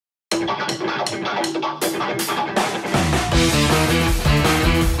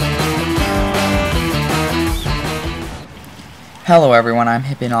Hello everyone, I'm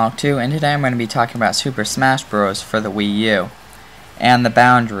hippienolic 2, and today I'm going to be talking about Super Smash Bros. For the Wii U and the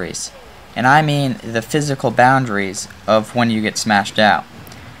boundaries. And I mean the physical boundaries of when you get smashed out.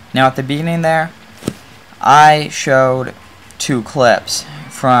 Now at the beginning there, I showed two clips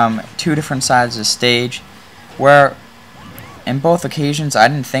from two different sides of the stage where in both occasions I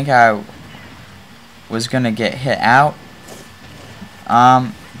didn't think I was going to get hit out,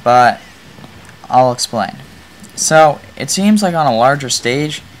 but I'll explain. So, it seems like on a larger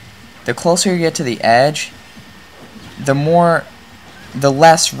stage, the closer you get to the edge, the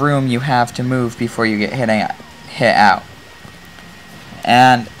less room you have to move before you get hit out.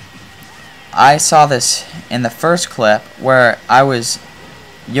 And I saw this in the first clip where I was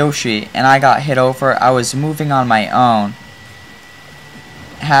Yoshi and I got hit over. I was moving on my own,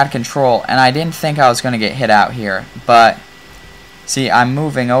 had control, and I didn't think I was going to get hit out here. But, see, I'm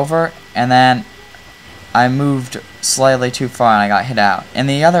moving over, and then I moved slightly too far and I got hit out. In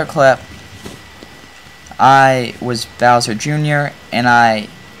the other clip, I was Bowser Jr. and I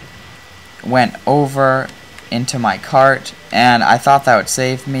went over into my cart, and I thought that would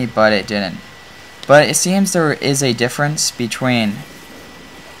save me, but it didn't. But it seems there is a difference between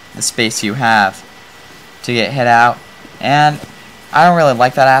the space you have to get hit out, and I don't really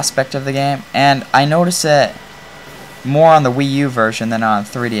like that aspect of the game, and I notice it more on the Wii U version than on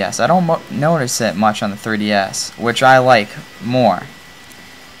 3DS. I don't notice it much on the 3DS, which I like more.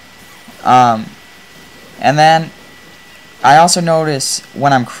 And then I also notice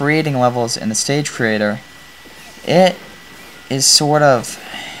when I'm creating levels in the stage creator, it is sort of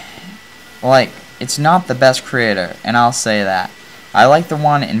like, it's not the best creator, and I'll say that. I like the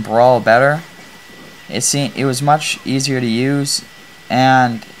one in Brawl better. It was much easier to use,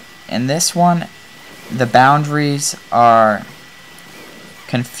 and in this one, the boundaries are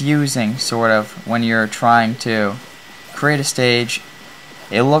confusing, sort of, when you're trying to create a stage.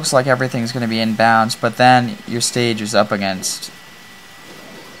 It looks like everything's going to be in bounds, but then your stage is up against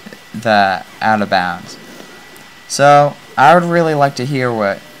the out of bounds. So, I would really like to hear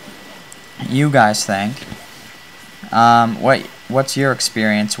what you guys think. What's your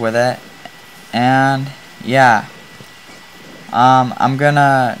experience with it? And, yeah. I'm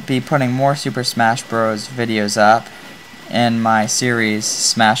gonna be putting more Super Smash Bros. Videos up in my series,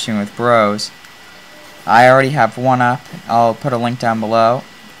 Smashing with Bros. I already have one up. I'll put a link down below.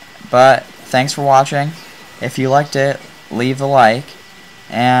 But, thanks for watching. If you liked it, leave a like.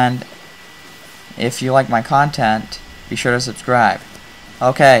 And, if you like my content, be sure to subscribe.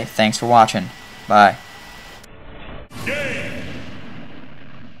 Okay, thanks for watching. Bye.